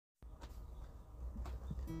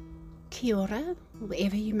Kia ora,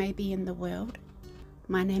 wherever you may be in the world.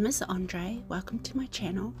 My name is Andre. Welcome to my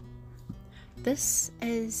channel. This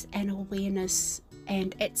is an awareness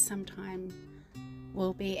and at some time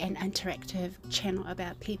will be an interactive channel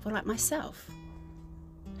about people like myself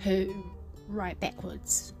who write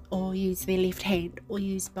backwards or use their left hand or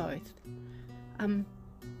use both.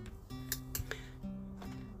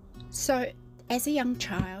 So as a young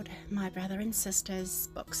child, my brother and sister's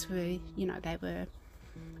books were, they were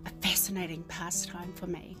a fascinating pastime for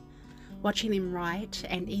me. Watching them write,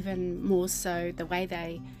 and even more so the way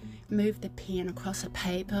they moved the pen across a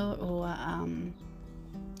paper, or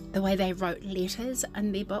the way they wrote letters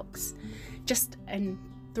in their books, just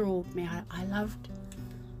enthralled me. I loved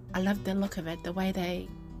the look of it, the way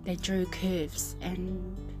they drew curves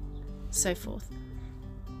and so forth.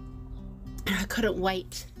 And I couldn't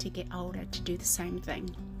wait to get older to do the same thing.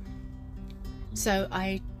 So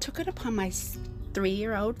I took it upon my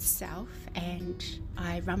 3-year-old self and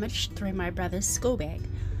I rummaged through my brother's school bag.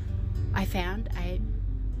 I found a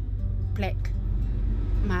black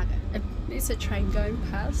marker. There's a train going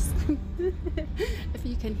past. If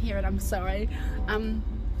you can hear it, I'm sorry.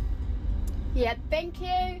 Yeah, thank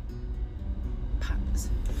you. Puns.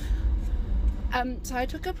 So I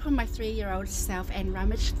took it upon my 3-year-old self and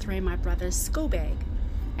rummaged through my brother's school bag,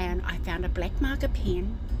 and I found a black marker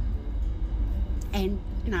pen, and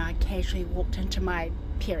I casually walked into my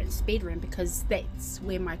parents' bedroom because that's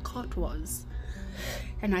where my cot was,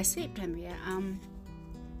 and I slept in there.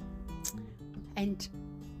 And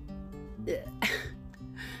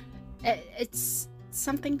it's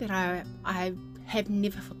something that I have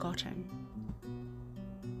never forgotten.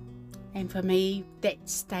 And for me, that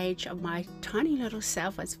stage of my tiny little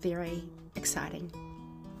self was very exciting.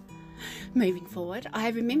 Moving forward, I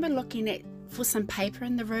remember looking for some paper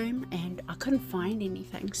in the room and I couldn't find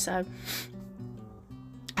anything. So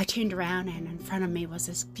I turned around and in front of me was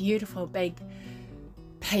this beautiful big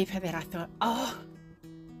paper that I thought, oh,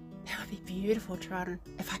 that would be beautiful to write on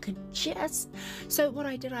if I could just. So what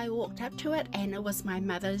I did, I walked up to it and it was my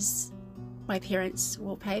parents'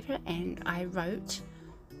 wallpaper, and I wrote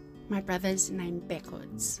my brother's name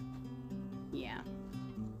backwards. Yeah.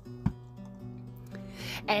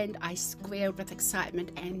 And I squealed with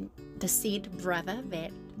excitement, and the said brother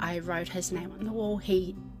that I wrote his name on the wall,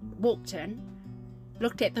 he walked in,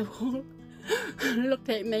 looked at the wall, looked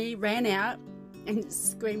at me, ran out and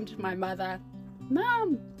screamed to my mother,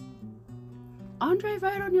 "Mum, Andre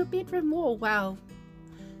wrote on your bedroom wall." Well,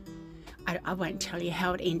 I won't tell you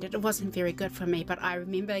how it ended. It wasn't very good for me, but I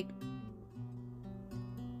remember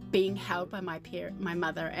being held by my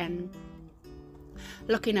mother and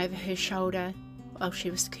looking over her shoulder while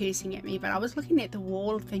she was cursing at me, but I was looking at the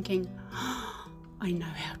wall thinking, oh, I know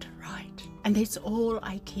how to write, and that's all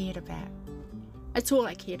I cared about. It's all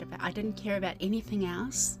I cared about. I didn't care about anything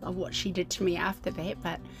else of what she did to me after that,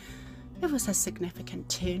 but it was a significant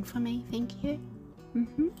turn for me. Thank you.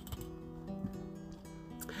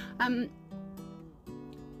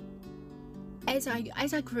 As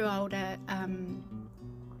I grew older,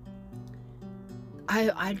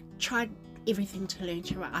 I tried everything to learn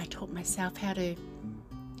to write. I taught myself how to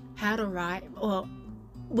write. Or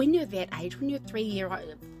when you're that age, when you're 3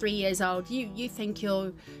 years old, you think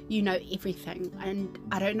you know everything. And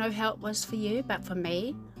I don't know how it was for you, but for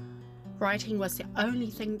me, writing was the only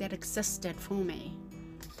thing that existed for me.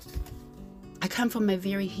 I come from a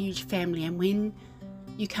very huge family, and when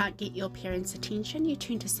you can't get your parents' attention, you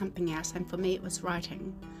turn to something else, and for me it was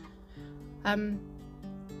writing.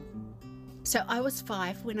 So I was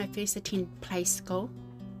 5 when I first attended play school.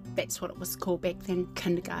 That's what it was called back then,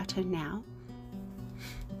 kindergarten now.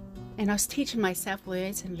 And I was teaching myself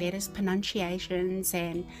words and letters, pronunciations,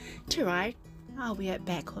 and to write, I'll wear it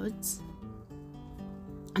backwards.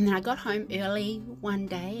 And then I got home early one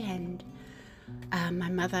day, and my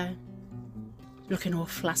mother, looking all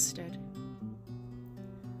flustered,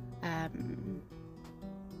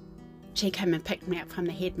 she came and picked me up from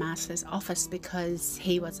the headmaster's office because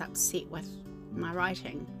he was upset with my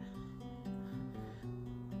writing.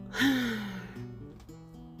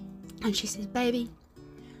 And she says, "Baby,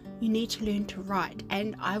 you need to learn to write."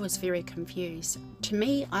 And I was very confused. To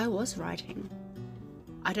me, I was writing.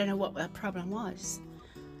 I don't know what the problem was.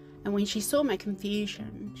 And when she saw my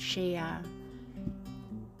confusion, she,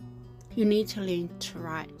 "You need to learn to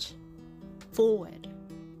write forward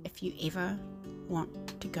if you ever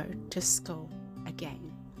want to go to school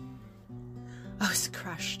again." I was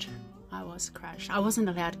crushed. I wasn't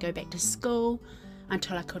allowed to go back to school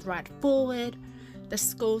until I could write forward. The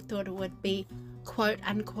school thought it would be, quote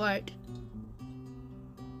unquote,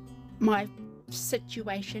 my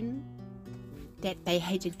situation that they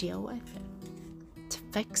had to deal with, to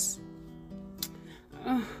fix.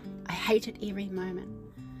 Oh, I hated every moment.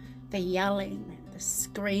 The yelling and the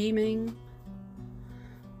screaming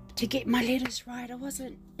to get my letters right. It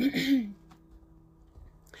wasn't it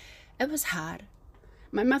was hard.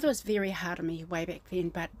 My mother was very hard on me way back then,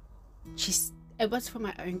 but it was for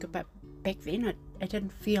my own good. But back then it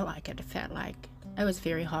didn't feel like it. It felt like it was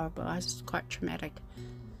very horrible. I was quite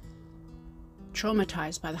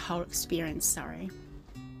traumatized by the whole experience, sorry.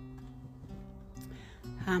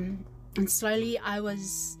 And slowly I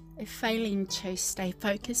was failing to stay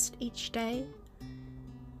focused each day,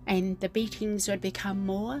 and the beatings would become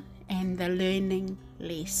more and the learning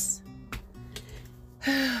less.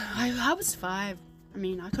 I was 5. I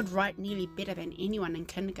mean, I could write nearly better than anyone in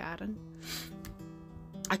kindergarten.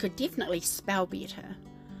 I could definitely spell better.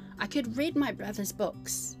 I could read my brother's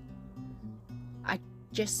books. I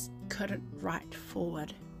just couldn't write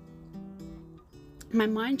forward. My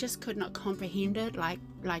mind just could not comprehend it like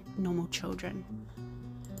normal children.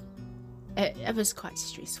 It was quite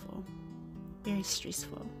stressful, very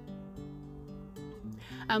stressful.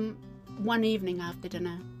 One evening after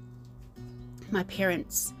dinner, my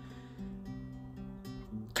parents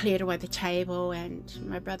cleared away the table, and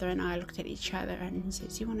my brother and I looked at each other, and he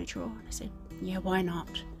says, "You want to draw?" And I said, "Yeah, why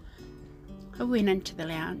not?" I went into the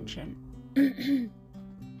lounge and I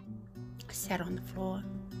sat on the floor.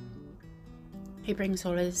 He brings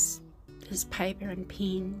all his paper and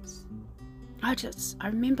pens. I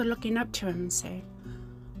remember looking up to him and saying,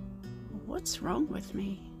 "What's wrong with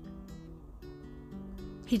me?"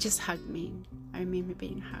 He just hugged me. I remember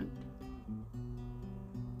being hugged.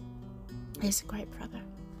 He's a great brother.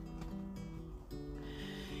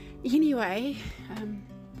 Anyway,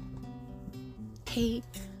 he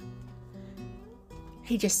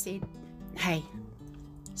just said, "Hey,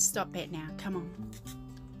 stop that now, come on,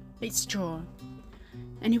 let's draw."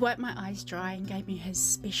 And he wiped my eyes dry and gave me his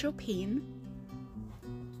special pen.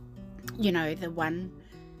 You know, the one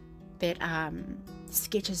that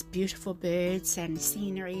sketches beautiful birds and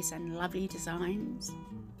sceneries and lovely designs.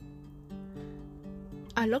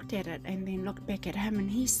 I looked at it and then looked back at him,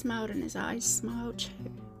 and he smiled and his eyes smiled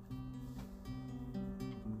too.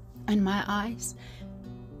 In my eyes,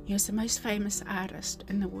 he was the most famous artist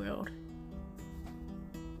in the world.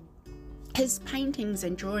 His paintings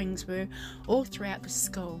and drawings were all throughout the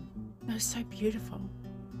school. They were so beautiful.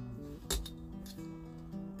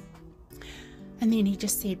 And then he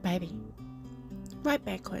just said, "Baby, write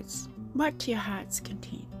backwards, write to your heart's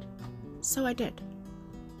content." So I did.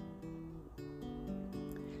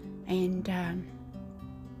 And I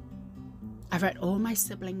wrote all my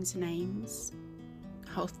siblings' names,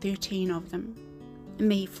 whole 13 of them,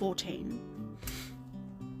 me 14.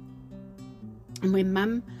 And when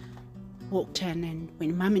Mum walked in, and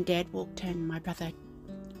when Mum and Dad walked in, my brother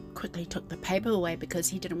quickly took the paper away because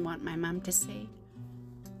he didn't want my mum to see.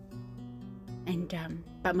 And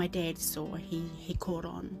but my dad saw. He caught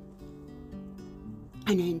on.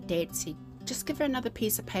 And then Dad said, "Just give her another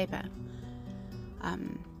piece of paper."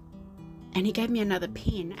 And he gave me another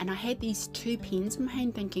pen, and I had these 2 pens in my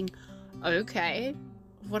hand thinking, okay,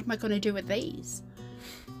 what am I going to do with these?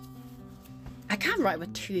 I can't write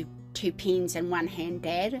with two pens in one hand,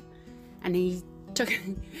 Dad. And he took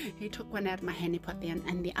one out of my hand and put them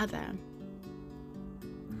in the other.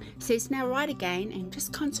 He says, "Now write again and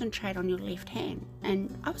just concentrate on your left hand."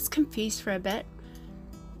 And I was confused for a bit,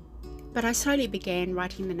 but I slowly began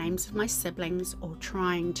writing the names of my siblings, or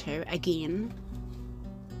trying to again.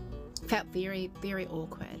 Felt very, very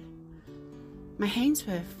awkward. My hands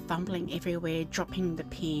were fumbling everywhere, dropping the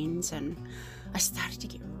pens, and I started to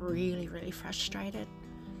get really, really frustrated.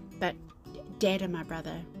 But Dad and my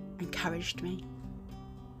brother encouraged me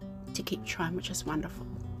to keep trying, which is wonderful.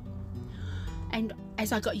 And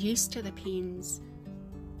as I got used to the pens,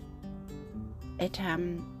 it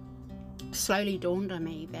slowly dawned on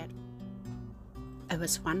me that it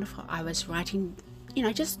was wonderful. I was writing,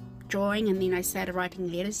 just drawing, and then I started writing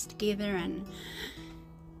letters together, and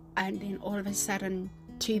then all of a sudden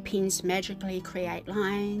 2 pens magically create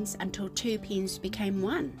lines until 2 pens became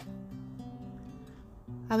 1.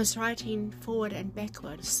 I was writing forward and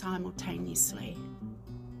backward simultaneously.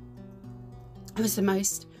 It was the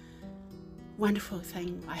most wonderful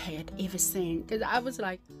thing I had ever seen, because I was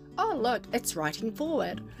like, "Oh look, it's writing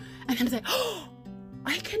forward," and then I was like, "Oh,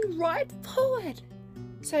 I can write forward."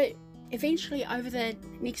 So eventually, over the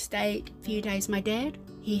next few days, my dad,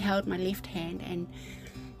 he held my left hand and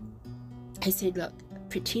he said, "Look,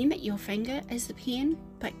 pretend that your finger is the pen,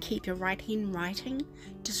 but keep your right hand writing.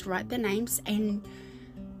 Just write the names." And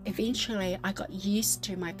eventually I got used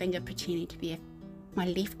to my finger pretending to be my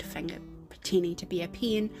left finger pretending to be a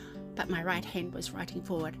pen, but my right hand was writing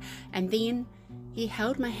forward. And then he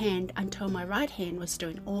held my hand until my right hand was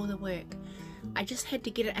doing all the work. I just had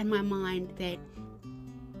to get it in my mind that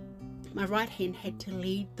my right hand had to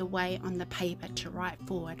lead the way on the paper to write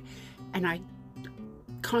forward, and I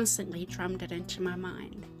constantly drummed it into my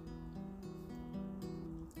mind.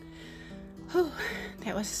 Whew,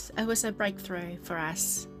 it was a breakthrough for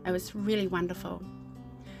us. It was really wonderful.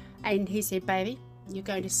 And he said, baby, you're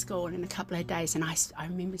going to school in a couple of days. And I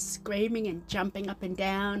remember screaming and jumping up and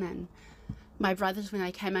down. And my brothers, when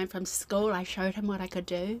they came home from school, I showed him what I could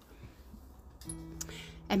do.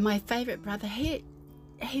 And my favourite brother, he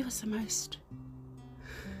was the most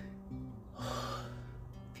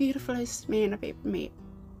beautifulest man I've ever met.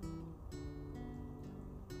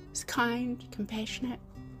 He's kind, compassionate.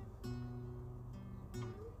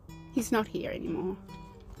 He's not here anymore.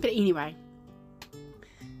 But anyway,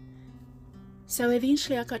 so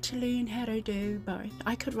eventually I got to learn how to do both.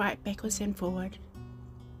 I could write backwards and forward.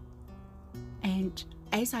 And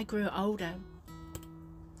as I grew older,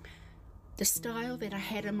 the style that I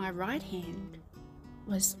had in my right hand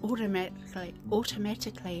was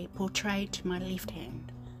automatically portrayed to my left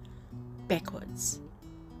hand, backwards.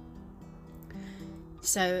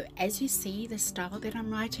 So as you see the style that I'm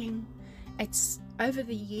writing, it's over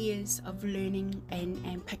the years of learning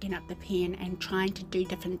and picking up the pen and trying to do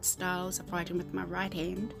different styles of writing with my right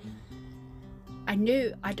hand. I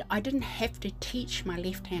knew I didn't have to teach my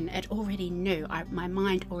left hand. It already knew. My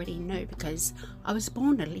mind already knew, because I was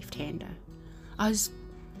born a left-hander. I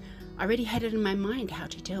already had it in my mind how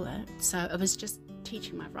to do it, so it was just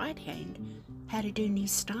teaching my right hand how to do new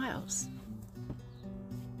styles.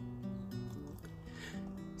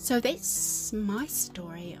 So that's my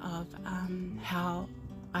story of how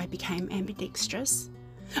I became ambidextrous.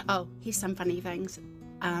 Oh, here's some funny things.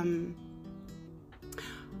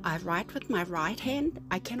 I write with my right hand.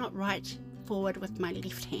 I cannot write forward with my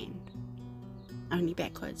left hand, only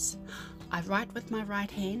backwards. I write with my right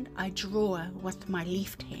hand. I draw with my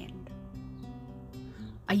left hand.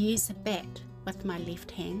 I use a bat with my left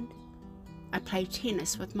hand. I play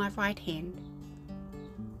tennis with my right hand.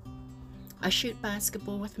 I shoot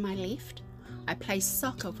basketball with my left. I play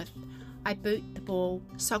soccer I boot the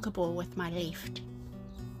soccer ball with my left.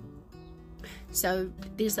 So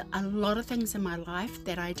there's a lot of things in my life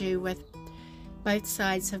that I do with both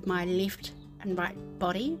sides of my left and right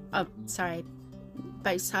body. Oh, sorry,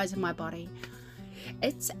 both sides of my body.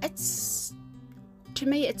 It's to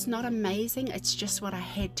me, it's not amazing. It's just what I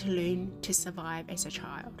had to learn to survive as a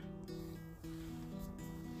child.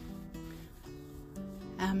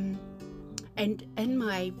 And in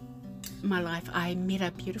my life, I met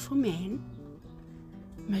a beautiful man,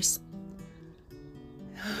 most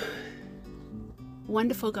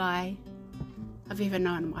wonderful guy I've ever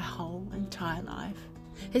known in my whole entire life.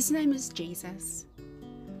 His name is Jesus.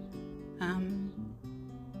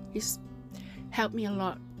 He's helped me a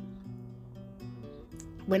lot.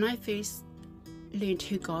 When I first learned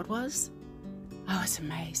who God was, I was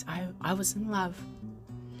amazed. I was in love.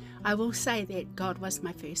 I will say that God was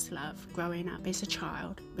my first love growing up as a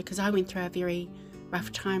child, because I went through a very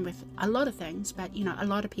rough time with a lot of things, but you know, a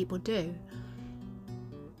lot of people do.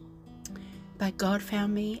 But God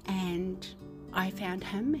found me and I found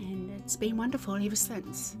him, and it's been wonderful ever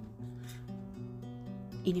since.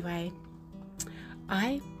 Anyway,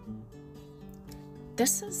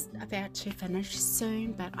 this is about to finish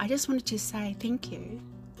soon, but I just wanted to say thank you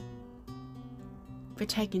for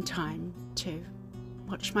taking time to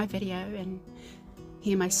watch my video and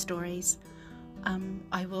hear my stories.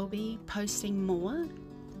 I will be posting more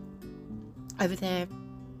over there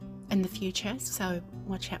in the future, so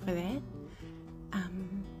watch out for that.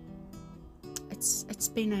 It's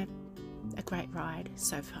been a great ride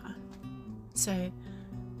so far. So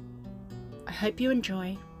I hope you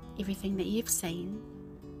enjoy everything that you've seen,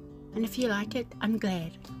 and if you like it, I'm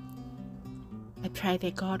glad. I pray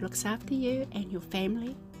that God looks after you and your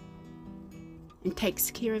family and takes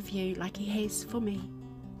care of you like he has for me.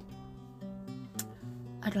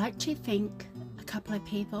 I'd like to thank a couple of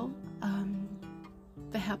people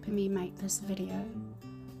for helping me make this video.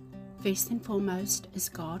 First and foremost is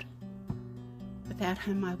God. Without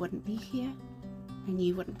him I wouldn't be here, and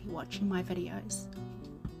you wouldn't be watching my videos.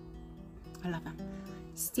 I love him.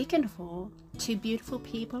 Second of all, two beautiful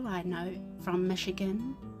people I know from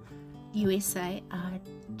Michigan, USA are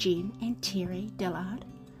Jen and Terry Dillard.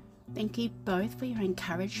 Thank you both for your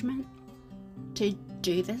encouragement to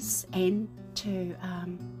do this and to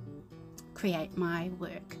create my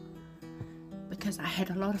work, because I had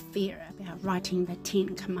a lot of fear about writing the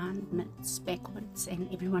 10 Commandments backwards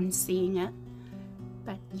and everyone seeing it.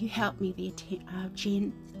 but you helped me there,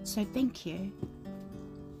 Jen, so thank you.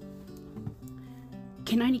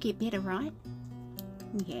 Can only get better, right?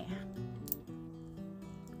 Yeah.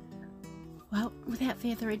 Well, without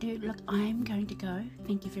further ado, look, I'm going to go.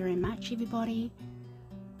 Thank you very much, everybody.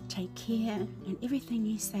 Take care and everything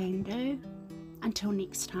you say and do. Until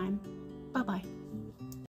next time, bye-bye.